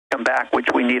them back, which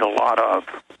we need a lot of.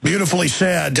 Beautifully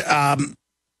said.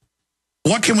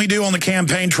 What can we do on the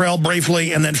campaign trail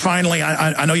briefly? And then finally,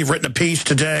 I know you've written a piece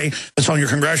today that's on your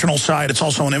congressional site. It's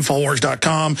also on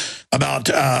Infowars.com about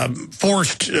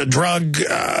forced drug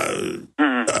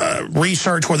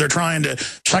research where they're trying to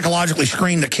psychologically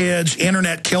screen the kids.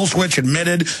 Internet kill switch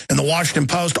admitted in the Washington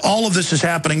Post. All of this is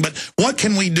happening. But what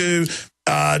can we do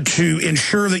to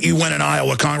ensure that you win in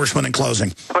Iowa, Congressman, in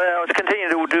closing? Well, to continue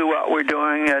to do what we're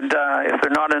doing, and if they're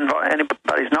not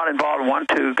anybody's not involved, want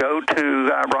to go to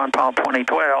Ron Paul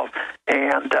 2012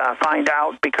 and find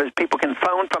out, because people can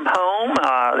phone from home.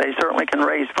 They certainly can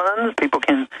raise funds. People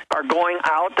are going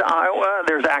out to Iowa.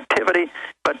 There's activity,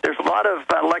 but there's a lot of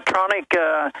electronic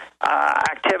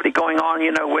activity going on,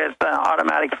 you know, with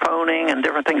automatic phoning and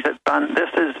different things that's done. This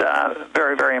is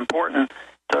very, very important.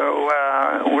 So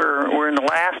we're in the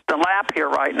lap here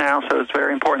right now, so it's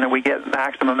very important that we get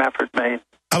maximum effort made.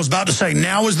 I was about to say,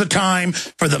 now is the time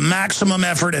for the maximum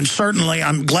effort, and certainly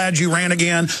I'm glad you ran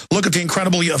again. Look at the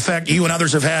incredible effect you and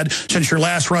others have had since your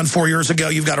last run 4 years ago.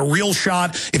 You've got a real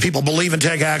shot if people believe and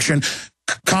take action.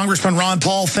 Congressman Ron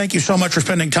Paul, thank you so much for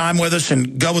spending time with us,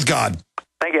 and go with God.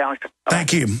 Thank you, Alex.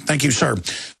 Thank you. Thank you, sir.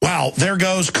 Wow, there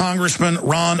goes Congressman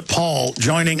Ron Paul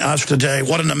joining us today.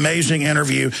 What an amazing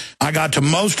interview. I got to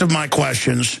most of my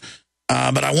questions,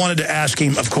 but I wanted to ask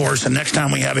him, of course, and next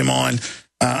time we have him on,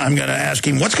 I'm going to ask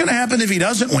him, what's going to happen if he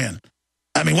doesn't win?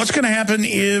 I mean, what's going to happen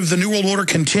if the New World Order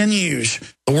continues?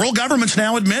 The world government's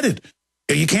now admitted.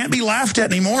 You can't be laughed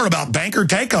at anymore about banker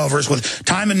takeovers, with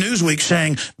Time and Newsweek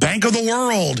saying, Bank of the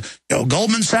World, you know,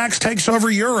 Goldman Sachs takes over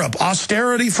Europe,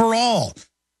 austerity for all.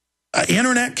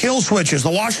 Internet kill switches. The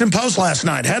Washington Post last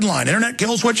night, headline, Internet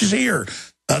kill switches here.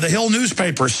 The Hill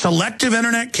newspaper, selective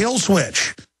Internet kill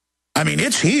switch. I mean,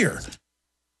 it's here.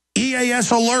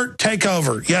 EAS alert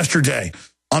takeover yesterday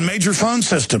on major phone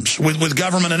systems with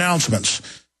government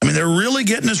announcements. I mean, they're really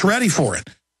getting us ready for it.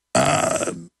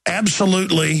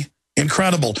 Absolutely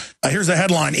incredible. Here's the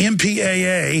headline.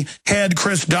 MPAA head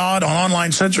Chris Dodd on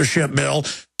online censorship bill.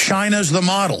 China's the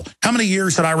model. How many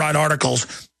years did I write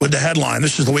articles with the headline?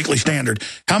 This is the Weekly Standard.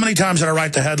 How many times did I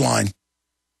write the headline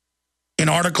in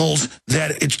articles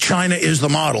that it's China is the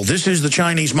model? This is the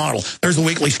Chinese model. There's the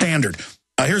Weekly Standard.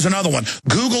 Here's another one.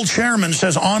 Google chairman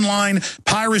says online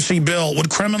piracy bill would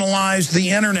criminalize the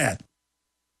internet.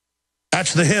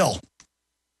 That's the Hill.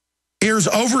 Here's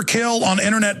overkill on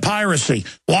internet piracy.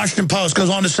 Washington Post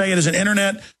goes on to say it is an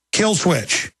internet kill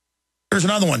switch. Here's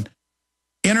another one.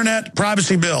 Internet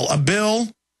privacy bill, a bill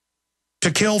to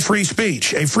kill free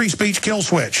speech, a free speech kill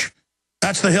switch.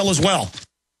 That's the Hill as well.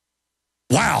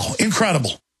 Wow,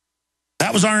 incredible.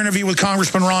 That was our interview with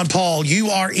Congressman Ron Paul. You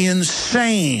are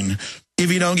insane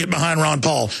if you don't get behind Ron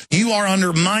Paul. You are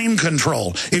under mind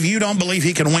control if you don't believe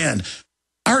he can win.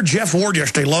 I heard Jeff Ward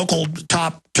yesterday, local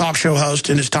top talk show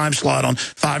host in his time slot on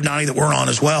 590 that we're on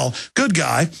as well. Good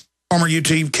guy, former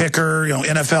UT kicker, you know,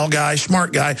 NFL guy,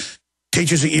 smart guy,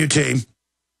 teaches at UT.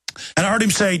 And I heard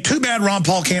him say, too bad Ron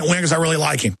Paul can't win because I really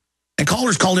like him. And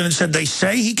callers called in and said, they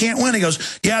say he can't win. He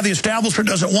goes, yeah, the establishment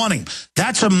doesn't want him.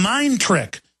 That's a mind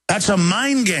trick. That's a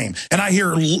mind game. And I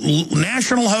hear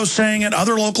national hosts saying it,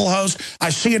 other local hosts. I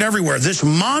see it everywhere. This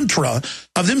mantra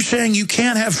of them saying you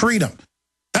can't have freedom.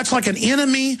 That's like an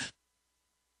enemy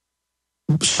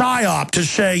psyop to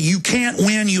say you can't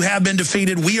win, you have been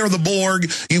defeated, we are the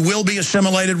Borg, you will be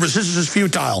assimilated, resistance is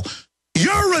futile.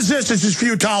 Your resistance is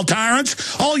futile,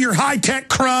 tyrants. All your high-tech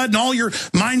crud and all your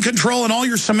mind control and all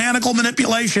your semantical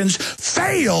manipulations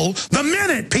fail the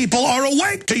minute people are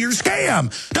awake to your scam.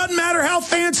 Doesn't matter how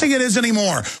fancy it is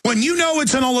anymore. When you know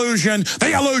it's an illusion,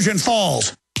 the illusion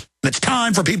falls. And it's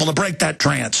time for people to break that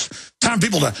trance. Time for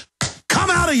people to come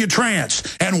out of your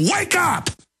trance and wake up.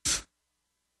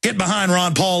 Get behind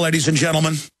Ron Paul, ladies and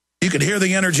gentlemen. You can hear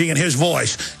the energy in his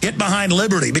voice. Get behind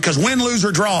liberty, because win, lose,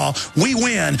 or draw, we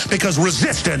win because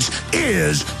resistance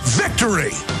is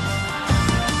victory.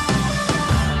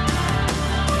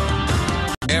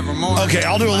 Okay,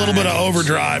 I'll do a little bit of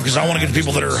overdrive because I want to get to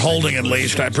people that are holding at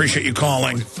least. I appreciate you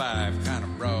calling.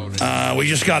 We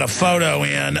just got a photo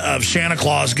in of Santa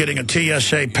Claus getting a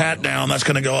TSA pat-down. That's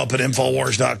going to go up at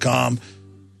Infowars.com,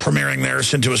 premiering there,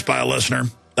 sent to us by a listener.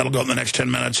 That'll go up in the next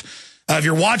 10 minutes. If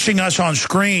you're watching us on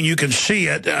screen, you can see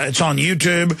it. It's on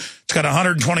YouTube. It's got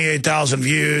 128,000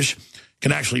 views. You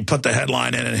can actually put the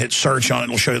headline in and hit search on it.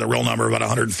 It'll show you the real number, about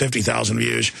 150,000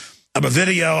 views. Of a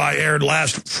video I aired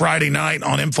last Friday night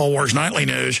on InfoWars Nightly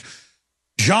News.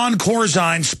 John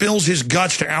Corzine spills his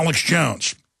guts to Alex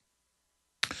Jones.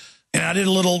 And I did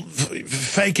a little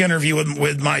fake interview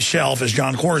with myself as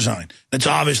John Corzine. It's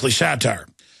obviously satire.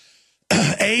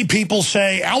 People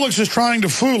say, Alex is trying to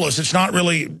fool us. It's not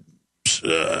really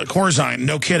Corzine,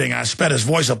 no kidding, I sped his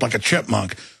voice up like a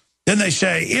chipmunk. Then they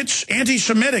say, it's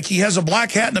anti-Semitic. He has a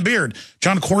black hat and a beard.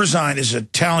 John Corzine is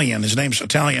Italian. His name's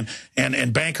Italian.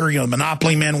 And banker, you know,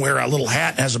 Monopoly men wear a little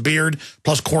hat and has a beard,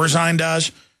 plus Corzine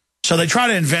does. So they try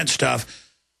to invent stuff.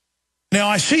 Now,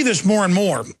 I see this more and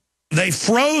more. They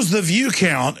froze the view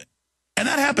count, and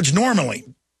that happens normally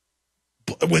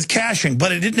with caching,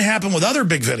 but it didn't happen with other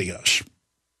big videos.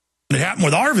 It happened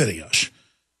with our videos.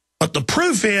 But the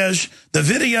proof is the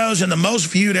videos in the most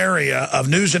viewed area of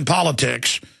news and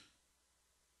politics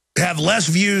have less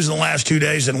views in the last 2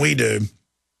 days than we do.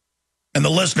 And the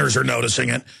listeners are noticing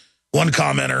it. One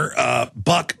commenter,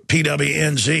 Buck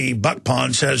PWNZ, Buck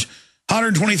Pond, says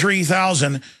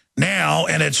 123,000 now,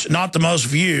 and it's not the most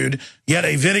viewed, yet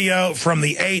a video from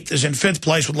the 8th is in 5th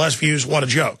place with less views. What a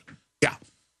joke. Yeah.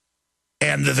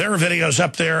 And there are videos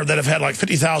up there that have had like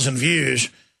 50,000 views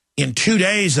in 2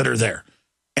 days that are there.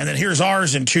 And then here's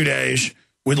ours in 2 days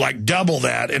with like double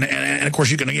that. And of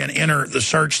course, you can, again, enter the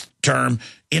search term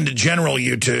into general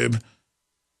YouTube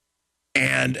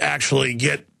and actually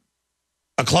get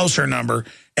a closer number.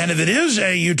 And if it is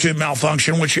a YouTube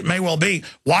malfunction, which it may well be,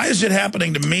 why is it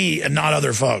happening to me and not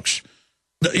other folks?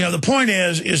 You know, the point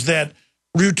is that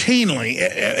routinely,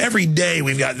 every day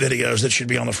we've got videos that should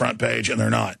be on the front page, and they're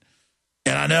not.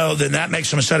 And I know then that makes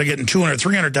them, instead of getting 200,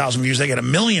 300,000 views, they get 1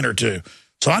 million or 2.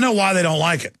 So I know why they don't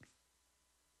like it.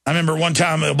 I remember one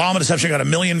time Obama Deception got 1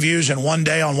 million views in one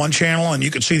day on one channel, and you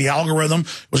could see the algorithm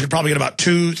was probably get about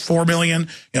 2, 4 million,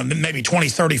 you know, maybe 20,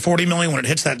 30, 40 million when it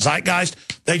hits that zeitgeist.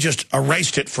 They just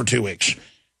erased it for 2 weeks.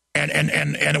 And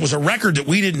it was a record that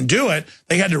we didn't do it.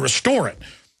 They had to restore it.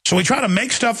 So we try to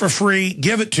make stuff for free,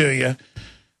 give it to you.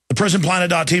 The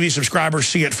PrisonPlanet.tv subscribers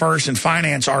see it first and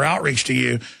finance our outreach to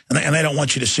you, and they don't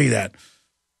want you to see that.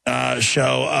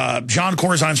 John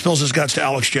Corzine spills his guts to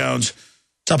Alex Jones.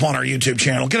 It's up on our YouTube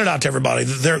channel. Get it out to everybody.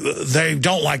 They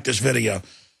don't like this video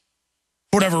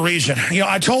for whatever reason. You know,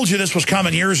 I told you this was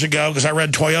coming years ago because I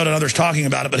read Toyota and others talking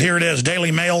about it, but here it is.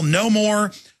 Daily Mail, no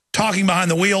more talking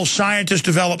behind the wheel. Scientists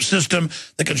develop system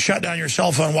that can shut down your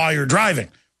cell phone while you're driving.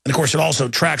 And, of course, it also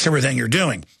tracks everything you're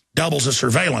doing, doubles the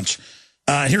surveillance.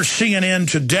 Here's CNN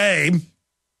today.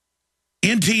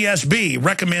 NTSB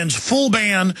recommends full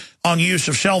ban on use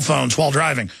of cell phones while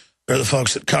driving. They're the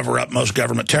folks that cover up most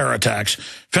government terror attacks.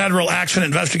 Federal action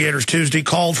investigators Tuesday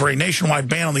called for a nationwide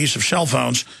ban on the use of cell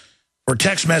phones for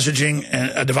text messaging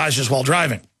and devices while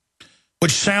driving,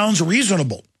 which sounds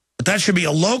reasonable, but that should be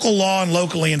a local law and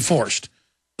locally enforced.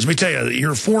 Let me tell you,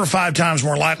 you're 4 or 5 times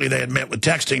more likely, they admit, with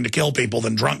texting to kill people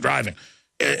than drunk driving.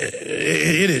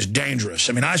 It is dangerous.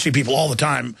 I mean, I see people all the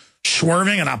time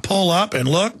swerving, and I pull up and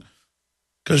look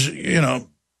because, you know,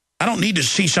 I don't need to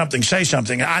see something, say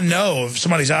something. I know if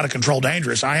somebody's out of control,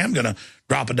 dangerous, I am going to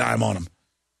drop a dime on them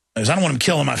because I don't want them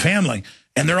killing my family.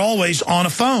 And they're always on a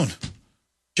phone,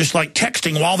 just like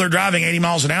texting while they're driving 80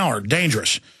 miles an hour.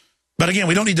 Dangerous. But again,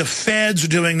 we don't need the feds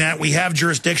doing that. We have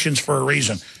jurisdictions for a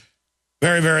reason.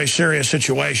 Very, very serious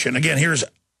situation. Again, here's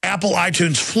Apple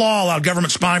iTunes flaw allowed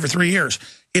government spying for 3 years.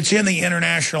 It's in the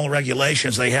international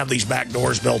regulations. They have these back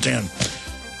doors built in.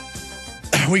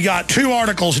 We got 2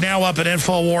 articles now up at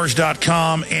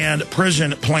Infowars.com and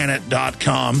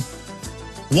PrisonPlanet.com.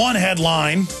 One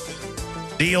headline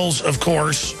deals, of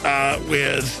course,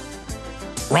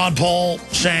 with Ron Paul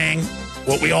saying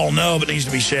what we all know but needs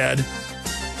to be said.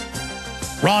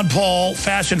 Ron Paul,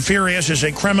 Fast and Furious, is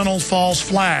a criminal false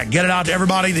flag. Get it out to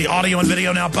everybody. The audio and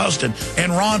video now posted.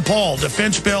 And Ron Paul,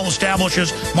 defense bill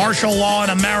establishes martial law in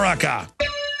America.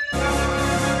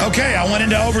 Okay, I went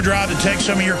into overdrive to take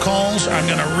some of your calls. I'm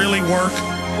going to really work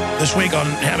this week on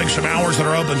having some hours that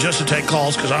are open just to take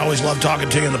calls because I always love talking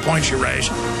to you and the points you raise.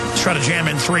 Let's try to jam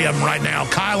in 3 of them right now.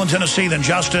 Kyle in Tennessee, then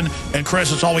Justin and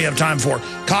Chris. That's all we have time for.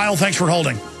 Kyle, thanks for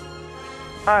holding.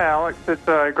 Hi, Alex. It's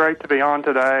great to be on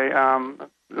today.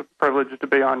 It's a privilege to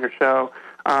be on your show.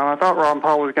 I thought Ron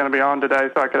Paul was going to be on today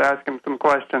so I could ask him some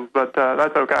questions, but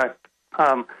that's okay.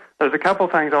 There's a couple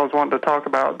things I was wanting to talk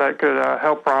about that could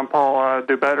help Ron Paul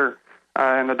do better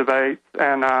in the debates.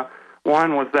 And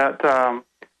one was that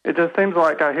it just seems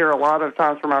like I hear a lot of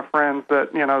times from my friends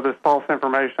that, you know, this false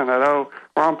information that, oh,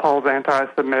 Ron Paul's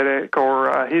anti-Semitic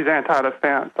or he's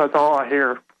anti-defense. That's all I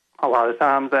hear a lot of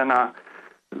times. And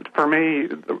for me,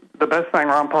 the best thing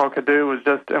Ron Paul could do was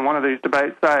just in one of these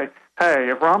debates say,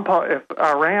 hey, if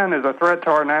Iran is a threat to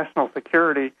our national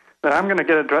security, then I'm going to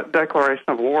get a declaration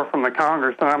of war from the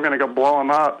Congress, and I'm going to go blow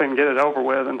them up and get it over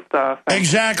with and stuff.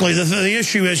 Exactly. The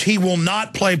issue is he will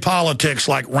not play politics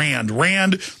like Rand.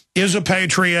 Rand is a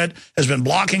patriot, has been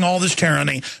blocking all this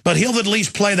tyranny, but he'll at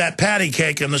least play that patty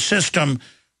cake in the system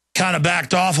kind of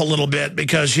backed off a little bit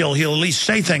because he'll at least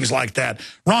say things like that.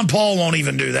 Ron Paul won't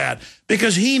even do that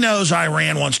because he knows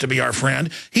Iran wants to be our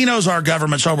friend. He knows our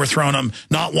government's overthrown him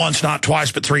not once, not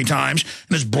twice, but 3 times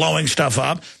and is blowing stuff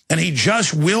up. And he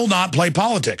just will not play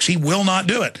politics. He will not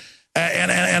do it.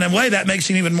 And in a way, that makes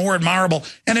him even more admirable.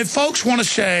 And if folks want to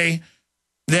say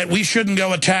that we shouldn't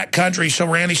go attack countries so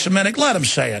we're anti-Semitic, let them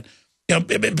say it. You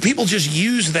know, people just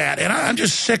use that, and I'm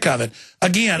just sick of it.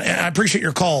 Again, and I appreciate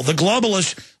your call. The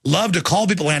globalists love to call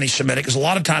people anti-Semitic because a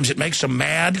lot of times it makes them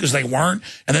mad because they weren't,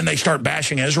 and then they start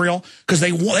bashing Israel because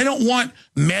they don't want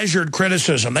measured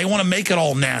criticism. They want to make it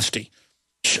all nasty.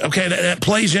 Okay, that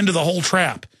plays into the whole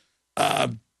trap.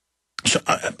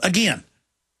 Again,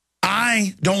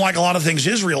 I don't like a lot of things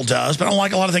Israel does, but I don't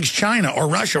like a lot of things China or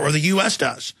Russia or the U.S.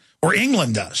 does or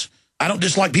England does. I don't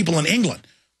dislike people in England.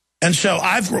 And so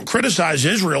I've criticized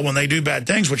Israel when they do bad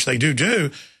things, which they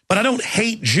do, but I don't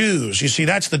hate Jews. You see,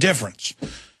 that's the difference.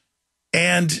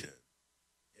 And,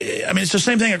 I mean, it's the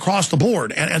same thing across the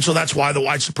board. And so that's why the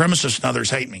white supremacists and others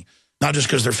hate me. Not just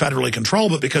because they're federally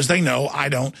controlled, but because they know I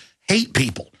don't hate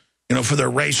people, you know, for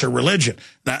their race or religion.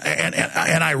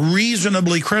 And I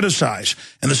reasonably criticize.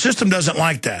 And the system doesn't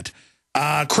like that.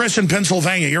 Chris in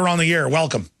Pennsylvania, you're on the air.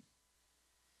 Welcome.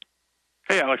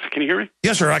 Hey, Alex, can you hear me?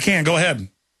 Yes, sir, I can. Go ahead.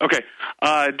 Okay,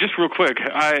 just real quick,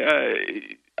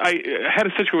 I had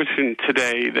a situation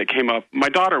today that came up. My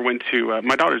daughter went to,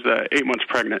 my daughter's 8 months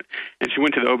pregnant, and she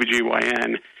went to the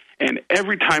OBGYN, and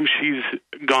every time she's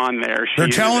gone there, they're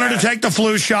telling her to take the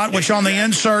flu shot, which on the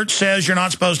insert says you're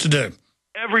not supposed to do.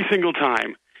 Every single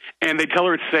time. And they tell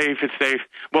her it's safe.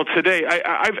 Well, today,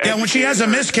 when she has a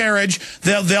miscarriage,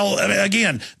 they'll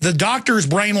again, the doctor's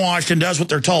brainwashed and does what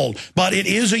they're told. But it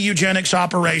is a eugenics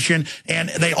operation, and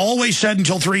they always said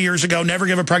until 3 years ago, never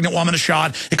give a pregnant woman a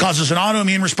shot. It causes an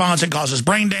autoimmune response, it causes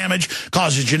brain damage,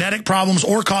 causes genetic problems,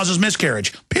 or causes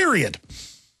miscarriage, period.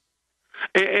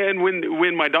 And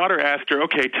when my daughter asked her,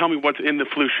 okay, tell me what's in the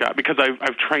flu shot, because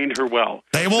I've trained her well.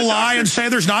 They will lie and say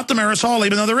there's not the aerosol,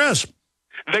 even though there is.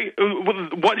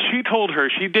 What she told her,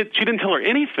 she didn't tell her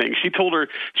anything. She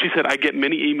said, I get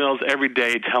many emails every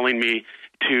day telling me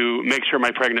to make sure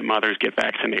my pregnant mothers get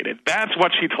vaccinated. That's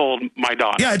what she told my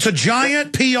daughter. Yeah, it's a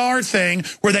giant PR thing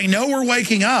where they know we're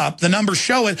waking up. The numbers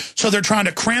show it, so they're trying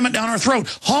to cram it down our throat.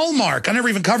 Hallmark, I never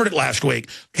even covered it last week,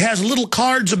 has little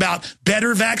cards about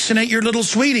better vaccinate your little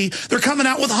sweetie. They're coming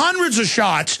out with hundreds of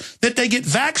shots that they get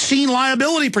vaccine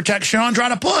liability protection on,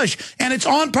 trying to push, and it's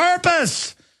on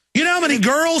purpose. You know how many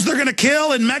girls they're going to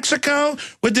kill in Mexico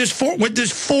with this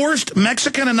forced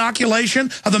Mexican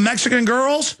inoculation of the Mexican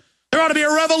girls? There ought to be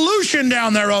a revolution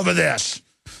down there over this.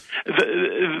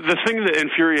 The thing that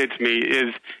infuriates me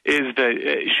is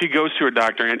that she goes to her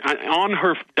doctor, and on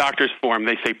her doctor's form,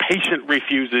 they say patient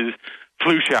refuses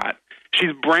flu shot.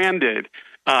 She's branded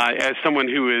as someone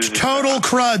who is... Total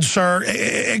crud, sir.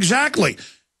 Exactly.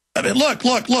 I mean, look.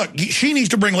 She needs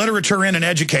to bring literature in and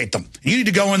educate them. You need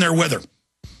to go in there with her.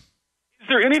 Is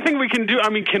there anything we can do? I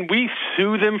mean, can we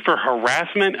sue them for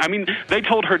harassment? I mean, they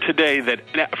told her today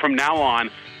that from now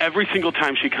on, every single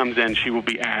time she comes in, she will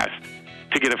be asked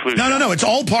to get a flu shot. No. It's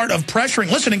all part of pressuring.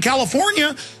 Listen, in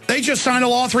California, they just signed a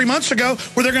law 3 months ago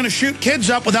where they're going to shoot kids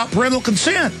up without parental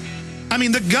consent. I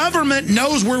mean, the government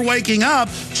knows we're waking up,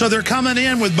 so they're coming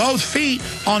in with both feet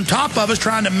on top of us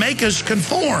trying to make us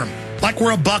conform. Like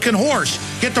we're a bucking horse.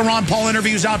 Get the Ron Paul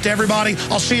interviews out to everybody.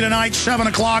 I'll see you tonight, 7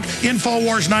 o'clock,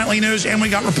 InfoWars Nightly News, and we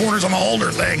got reporters on the Holder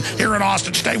thing here in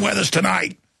Austin. Stay with us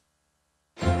tonight.